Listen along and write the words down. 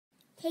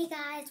Hey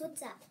guys,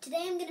 what's up?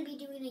 Today I'm going to be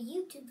doing a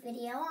YouTube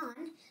video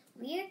on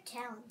weird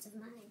talents of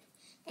mine.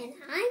 And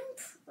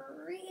I'm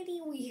pretty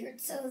weird,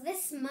 so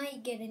this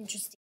might get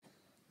interesting.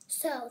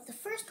 So, the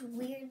first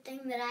weird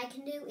thing that I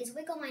can do is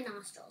wiggle my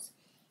nostrils.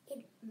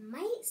 It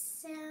might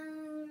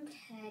sound,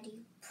 how do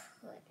you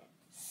put it?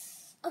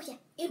 Oh yeah,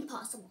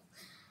 impossible.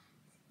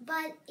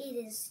 But it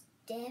is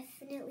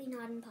definitely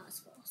not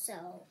impossible.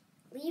 So,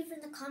 leave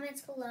in the comments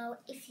below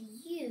if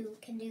you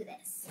can do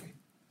this.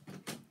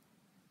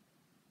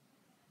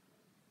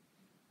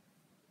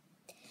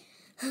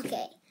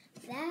 Okay,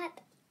 that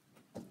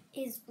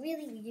is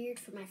really weird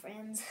for my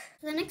friends.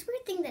 The next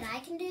weird thing that I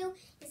can do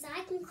is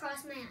I can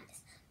cross my eyes.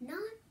 Not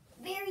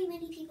very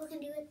many people can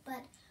do it,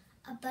 but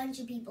a bunch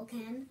of people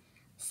can.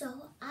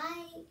 So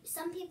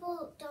some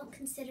people don't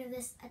consider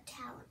this a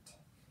talent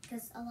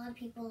because a lot of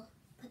people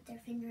put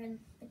their finger in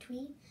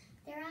between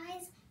their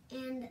eyes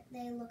and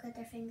they look at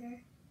their finger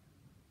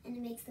and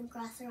it makes them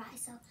cross their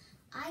eyes. So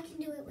I can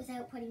do it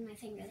without putting my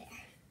finger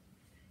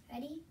there.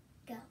 Ready?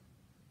 Go.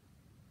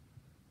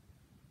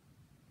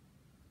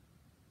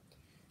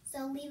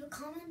 So leave a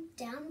comment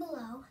down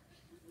below,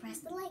 press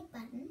the like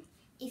button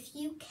if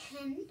you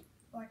can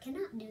or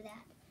cannot do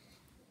that.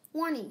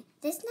 Warning,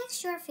 this next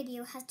short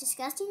video has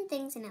disgusting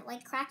things in it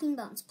like cracking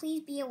bones.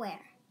 Please be aware.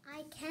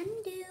 I can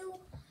do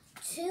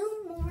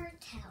 2 more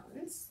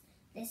talents.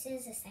 This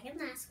is the second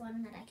last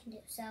one that I can do.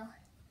 So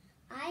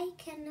I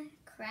can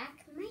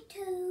crack my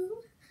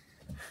toe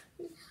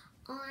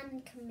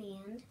on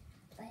command,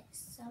 but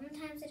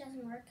sometimes it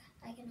doesn't work.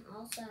 I can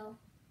also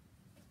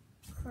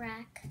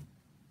crack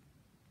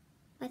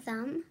my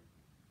thumb,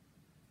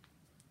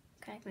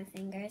 crack my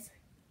fingers,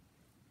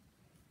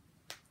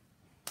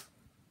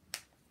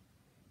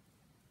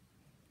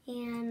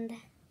 and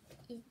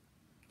it's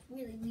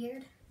really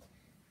weird.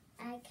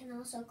 I can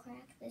also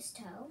crack this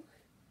toe,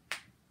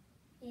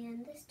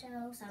 and this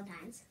toe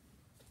sometimes,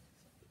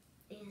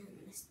 and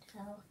this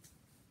toe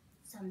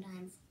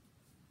sometimes.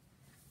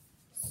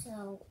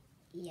 So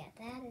yeah,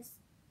 that is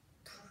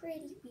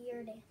pretty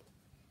weird and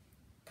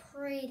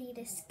pretty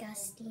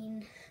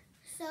disgusting.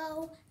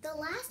 So, the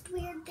last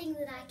weird thing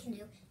that I can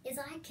do is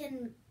I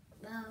can,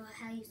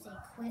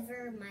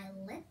 quiver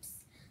my lips,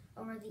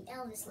 or the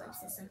Elvis lips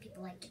as some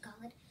people like to call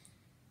it.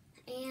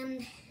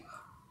 And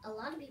a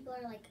lot of people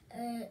are like,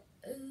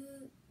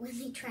 when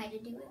they try to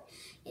do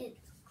it. It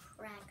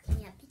cracks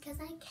me up because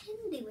I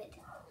can do it.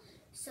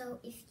 So,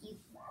 if you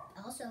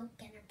also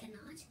can or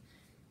cannot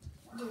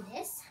do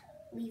this,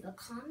 leave a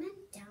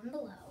comment down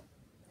below.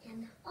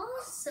 And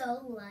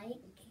also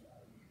like.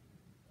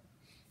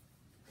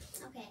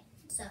 Okay.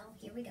 So,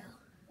 here we go.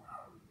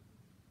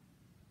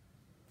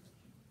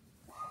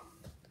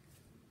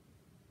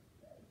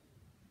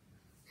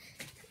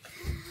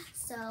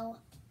 So,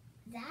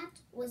 that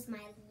was my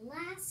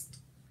last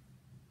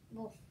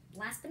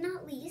but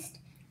not least,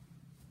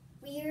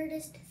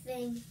 weirdest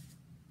thing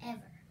ever.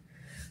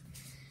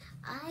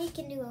 I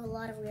can do a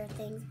lot of weird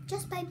things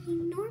just by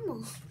being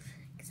normal,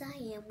 because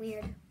I am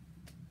weird.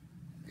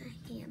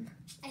 I am.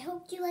 I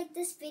hope you liked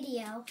this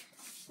video.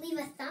 Leave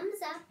a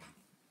thumbs up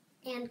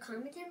and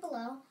comment down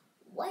below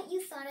what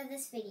you thought of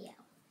this video.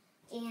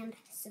 And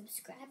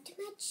subscribe to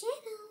my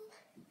channel.